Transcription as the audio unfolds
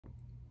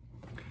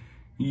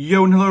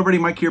Yo, and hello everybody,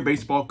 Mike here,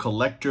 baseball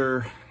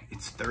collector.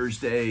 It's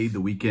Thursday, the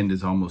weekend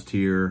is almost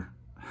here.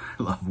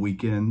 I love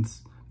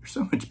weekends. They're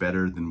so much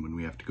better than when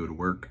we have to go to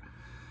work.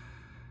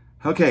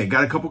 Okay,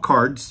 got a couple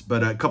cards,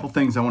 but a couple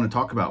things I want to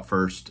talk about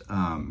first.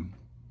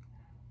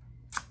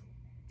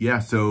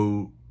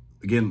 So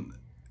again,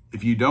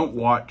 if you don't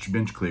watch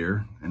Bench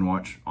Clear and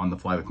watch On the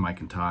Fly with Mike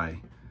and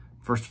Ty,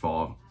 first of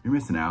all, you're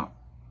missing out.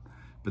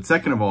 But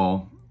second of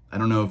all, I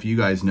don't know if you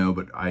guys know,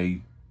 but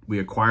we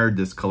acquired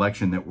this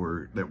collection that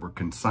we're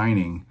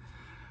consigning,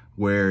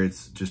 where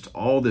it's just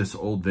all this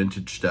old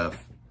vintage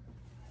stuff.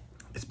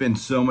 It's been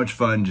so much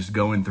fun just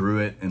going through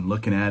it and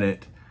looking at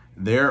it.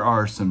 There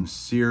are some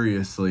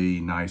seriously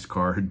nice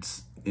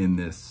cards in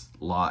this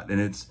lot,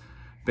 and it's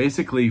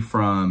basically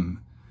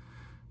from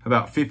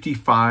about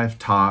 55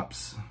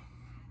 tops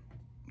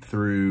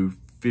through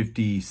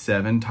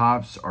 57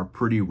 tops are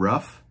pretty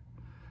rough.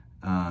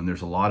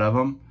 There's a lot of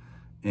them.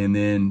 And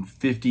then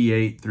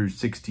 58 through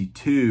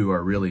 62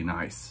 are really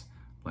nice,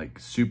 like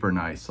super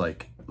nice.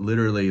 Like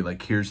literally,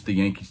 like here's the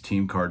Yankees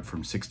team card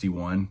from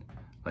 61.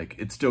 Like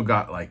it's still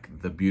got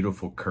like the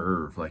beautiful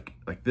curve. Like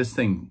this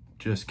thing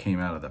just came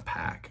out of the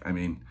pack. I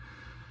mean,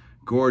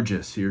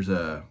 gorgeous. Here's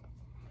a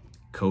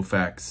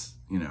Koufax,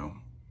 you know,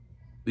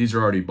 these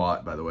are already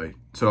bought, by the way.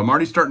 So I'm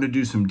already starting to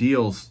do some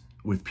deals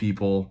with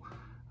people.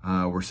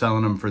 We're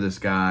selling them for this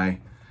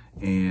guy.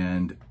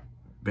 And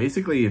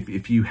basically,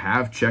 if you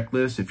have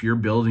checklists, if you're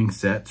building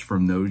sets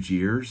from those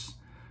years,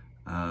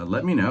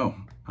 let me know.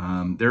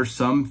 There's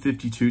some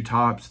 52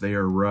 tops, they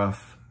are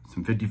rough.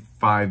 Some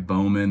 55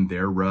 Bowman,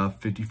 they're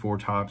rough. 54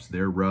 tops,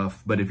 they're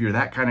rough. But if you're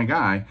that kind of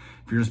guy,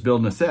 if you're just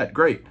building a set,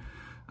 great.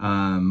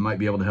 Might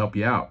be able to help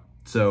you out.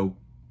 So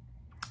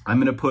I'm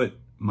gonna put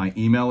my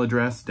email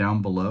address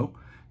down below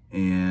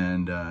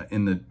and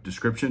in the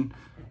description.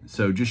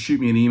 So just shoot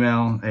me an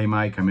email. Hey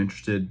Mike, I'm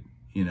interested,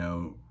 you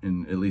know,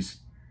 in at least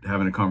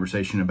having a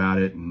conversation about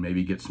it and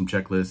maybe get some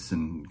checklists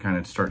and kind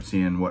of start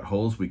seeing what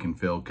holes we can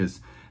fill,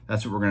 because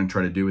that's what we're going to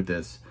try to do with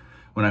this.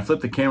 When I flip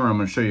the camera, I'm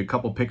going to show you a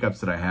couple pickups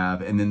that I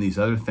have, and then these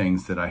other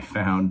things that I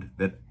found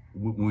that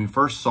when we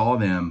first saw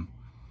them,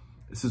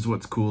 this is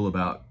what's cool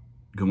about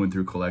going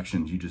through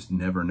collections. You just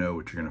never know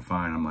what you're going to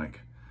find. I'm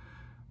like,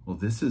 well,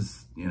 this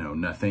is, you know,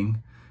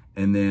 nothing.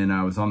 And then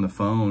I was on the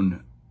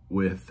phone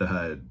with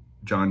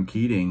John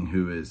Keating,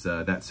 who is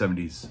that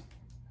 70s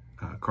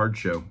card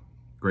show,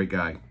 great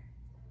guy.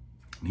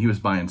 And he was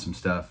buying some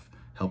stuff,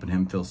 helping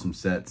him fill some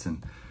sets.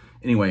 And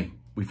anyway,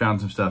 we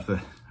found some stuff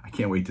that I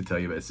can't wait to tell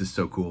you about. It's just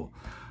so cool.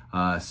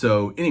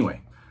 So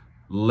anyway,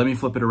 let me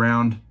flip it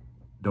around.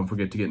 Don't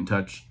forget to get in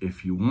touch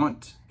if you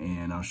want,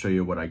 and I'll show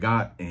you what I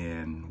got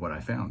and what I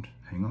found.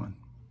 Hang on.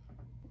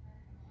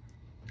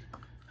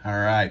 All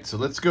right, so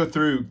let's go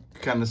through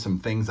kind of some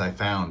things I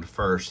found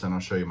first, and I'll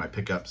show you my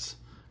pickups.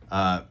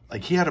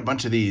 Like he had a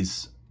bunch of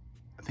these.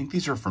 I think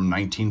these are from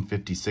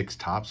 1956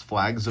 tops,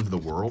 Flags of the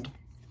World.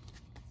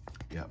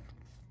 Yep.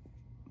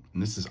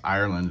 And this is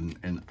Ireland,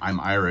 and I'm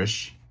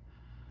Irish.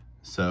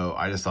 So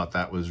I just thought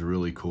that was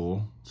really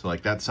cool. So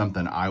like that's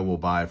something I will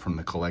buy from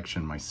the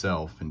collection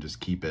myself and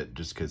just keep it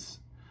just because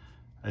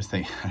I just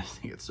think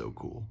it's so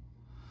cool.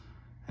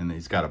 And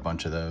he's got a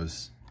bunch of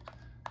those.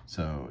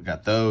 So I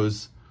got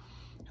those.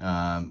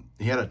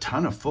 He had a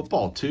ton of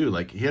football too.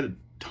 Like he had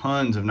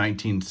tons of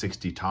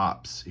 1960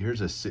 tops.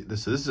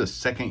 This is a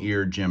second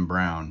year Jim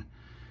Brown.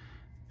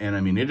 And I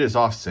mean, it is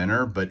off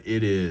center, but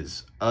it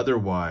is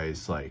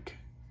otherwise like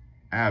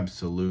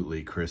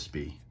absolutely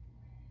crispy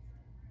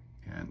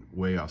and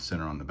way off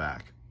center on the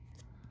back.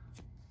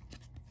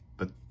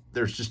 But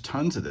there's just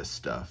tons of this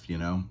stuff, you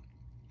know,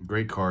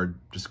 great card,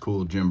 just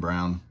cool Jim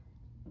Brown,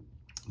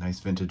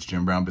 nice vintage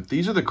Jim Brown. But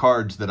these are the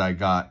cards that I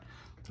got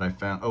that I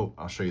found. Oh,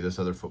 I'll show you this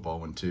other football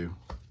one too.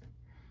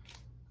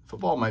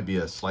 Football might be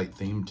a slight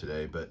theme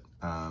today, but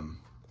I'll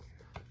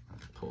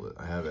pull it.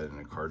 I have it in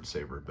a card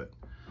saver, but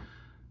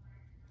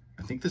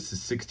I think this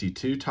is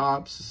 62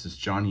 tops. This is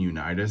Johnny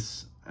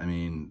Unitas. I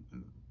mean,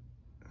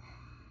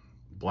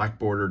 black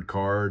bordered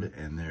card,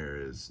 and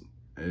it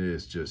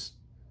is just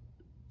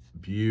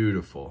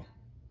beautiful.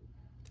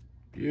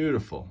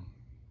 Beautiful.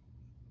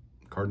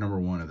 Card number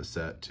 1 of the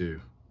set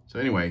too. So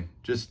anyway,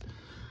 just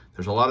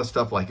there's a lot of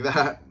stuff like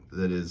that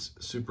is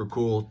super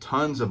cool.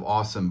 Tons of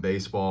awesome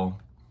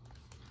baseball.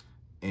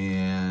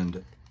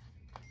 And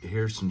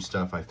here's some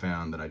stuff I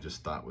found that I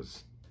just thought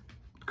was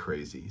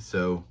crazy.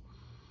 So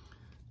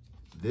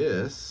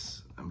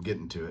this, I'm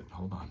getting to it,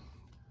 hold on.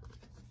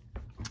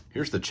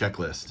 Here's the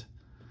checklist.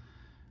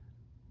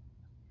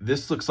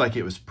 This looks like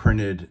it was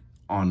printed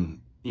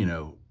on, you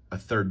know, a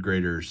third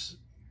grader's,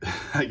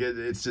 like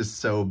it's just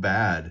so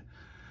bad.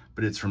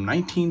 But it's from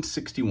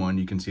 1961,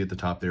 you can see at the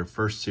top there,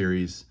 first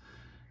series.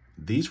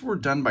 These were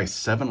done by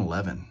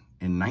 7-Eleven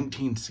in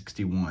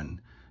 1961.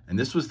 And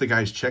this was the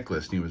guy's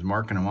checklist, and he was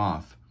marking them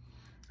off.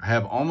 I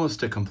have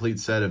almost a complete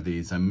set of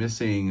these. I'm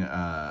missing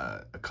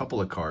a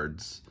couple of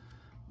cards,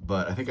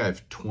 but I think I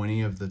have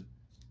 20 of the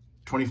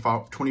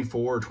 24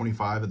 or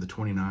 25 of the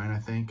 29, I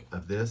think,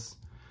 of this.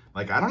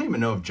 Like, I don't even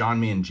know if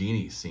John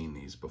Mangini's seen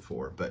these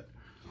before, but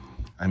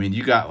I mean,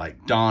 you got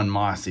like Don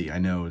Mossy. I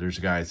know there's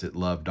guys that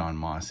love Don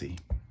Mossy.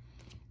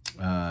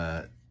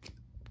 A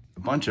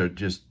bunch of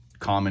just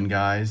common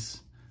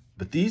guys.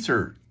 But these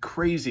are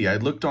crazy. I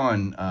looked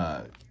on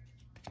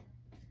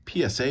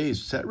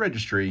PSA's set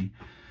registry.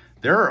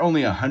 There are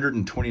only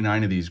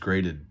 129 of these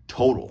graded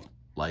total,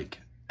 like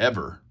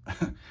ever.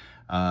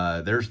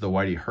 There's the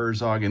Whitey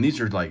Herzog, and these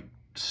are like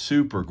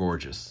super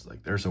gorgeous.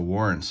 Like there's a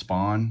Warren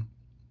Spahn.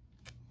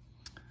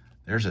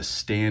 There's a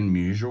Stan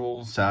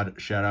Musial.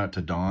 Shout out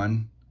to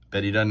Don.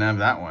 Bet he doesn't have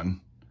that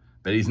one.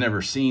 Bet he's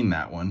never seen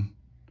that one.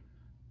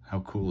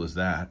 How cool is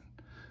that?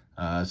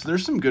 So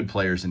there's some good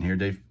players in here,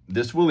 Dave.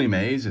 This Willie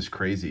Mays is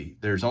crazy.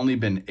 There's only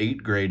been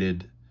 8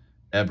 graded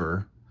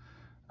ever.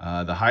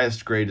 The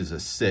highest grade is a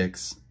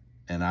 6,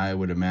 and I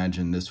would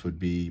imagine this would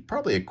be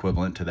probably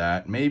equivalent to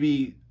that.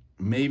 Maybe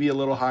a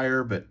little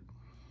higher, but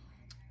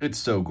it's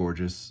so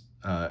gorgeous.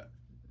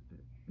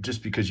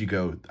 Just because you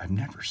go, I've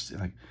never seen,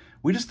 like,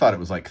 we just thought it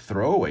was like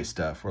throwaway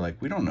stuff. We're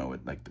like, we don't know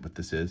what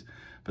this is.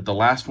 But the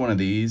last one of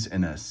these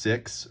in a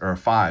 6 or a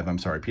 5, I'm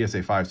sorry,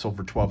 PSA 5 sold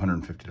for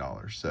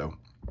 $1,250. So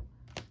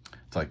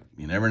it's like,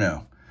 you never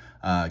know.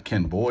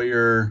 Ken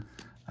Boyer,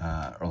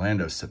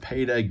 Orlando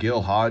Cepeda,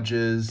 Gil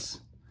Hodges,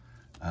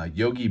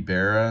 Yogi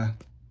Berra.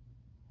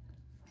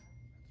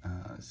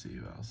 Let's see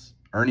who else.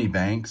 Ernie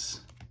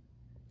Banks.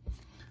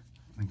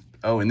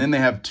 Oh, and then they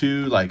have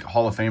 2 like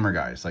Hall of Famer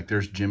guys. Like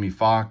there's Jimmy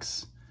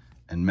Fox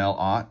and Mel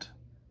Ott.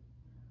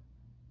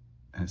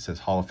 And it says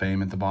Hall of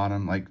Fame at the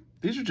bottom. Like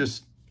these are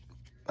just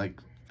like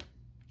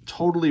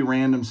totally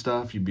random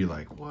stuff. You'd be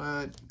like,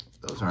 what?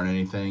 Those aren't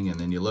anything. And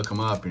then you look them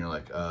up and you're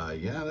like,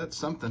 yeah, that's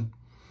something.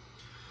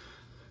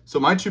 So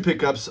my 2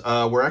 pickups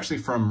were actually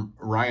from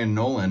Ryan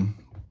Nolan.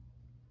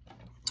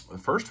 The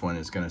first one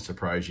is going to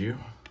surprise you.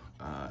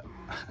 I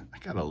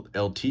got a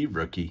LT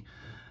rookie.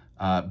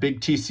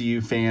 Big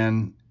TCU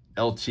fan.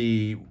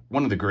 LT,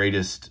 one of the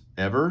greatest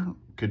ever.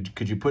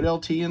 Could you put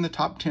LT in the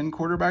top 10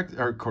 quarterback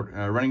or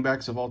running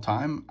backs of all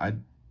time?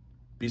 I'd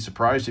be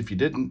surprised if you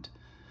didn't.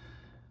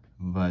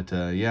 But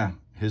yeah,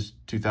 his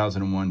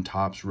 2001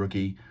 Topps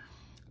rookie.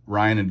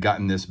 Ryan had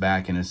gotten this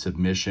back in a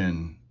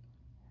submission,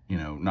 you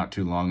know, not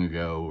too long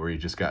ago, where he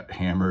just got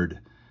hammered.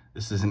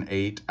 This is an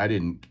 8. I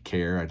didn't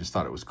care. I just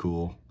thought it was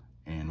cool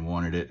and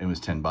wanted it. It was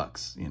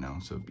 $10, you know.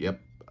 So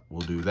yep,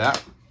 we'll do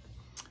that.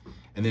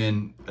 And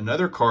then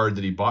another card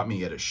that he bought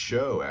me at a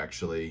show,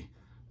 actually.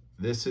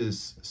 This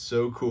is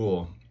so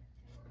cool.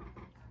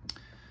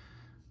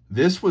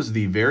 This was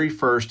the very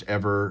first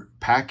ever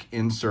pack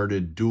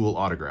inserted dual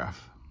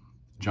autograph.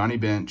 Johnny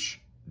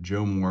Bench,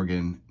 Joe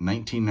Morgan,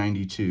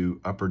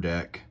 1992 Upper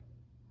Deck,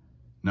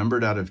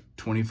 numbered out of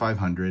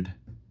 2,500.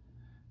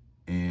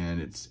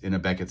 And it's in a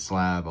Beckett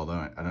slab,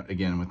 although,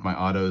 again, with my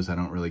autos, I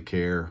don't really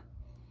care.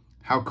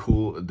 How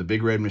cool, the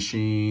Big Red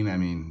Machine. I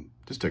mean,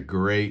 just a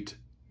great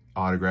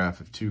autograph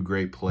of 2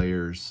 great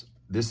players.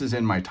 This is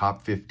in my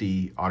top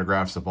 50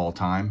 autographs of all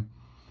time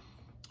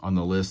on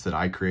the list that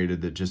I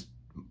created, that just,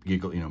 you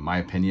know, my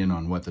opinion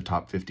on what the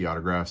top 50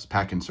 autographs,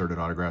 pack inserted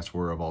autographs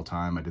were of all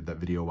time. I did that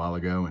video a while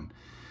ago, and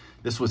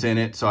this was in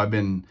it. So I've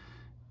been,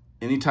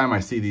 anytime I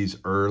see these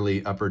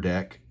early Upper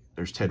Deck,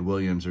 there's Ted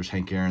Williams, there's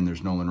Hank Aaron,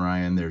 there's Nolan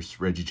Ryan,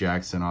 there's Reggie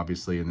Jackson,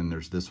 obviously, and then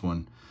there's this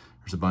one.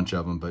 There's a bunch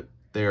of them, but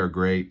they are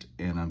great,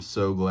 and I'm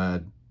so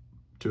glad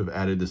to have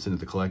added this into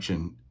the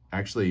collection.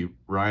 Actually,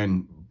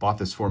 Ryan bought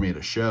this for me at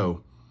a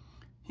show.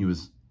 He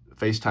was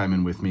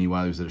FaceTiming with me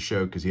while he was at a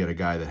show because he had a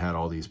guy that had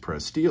all these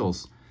press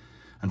steels.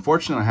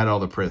 Unfortunately, I had all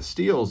the press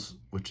steels,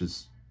 which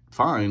is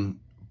fine,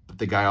 but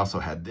the guy also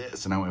had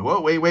this. And I went,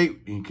 whoa,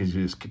 wait, because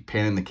he was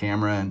panning the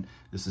camera, and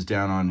this is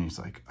down on, and he's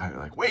like,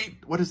 wait,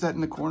 what is that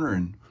in the corner?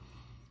 And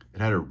it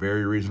had a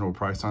very reasonable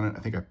price on it. I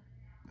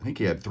think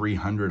he had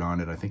 300 on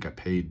it. I think I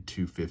paid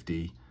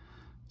 250.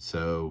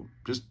 So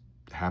just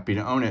happy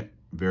to own it.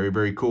 Very,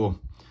 very cool.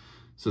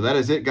 So that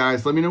is it,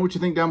 guys. Let me know what you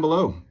think down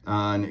below.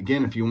 And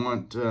again, if you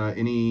want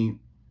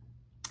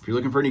if you're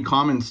looking for any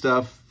common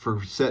stuff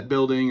for set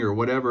building or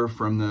whatever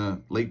from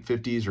the late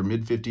 50s or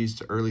mid 50s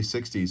to early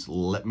 60s,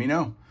 let me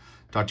know.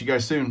 Talk to you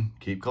guys soon.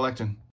 Keep collecting.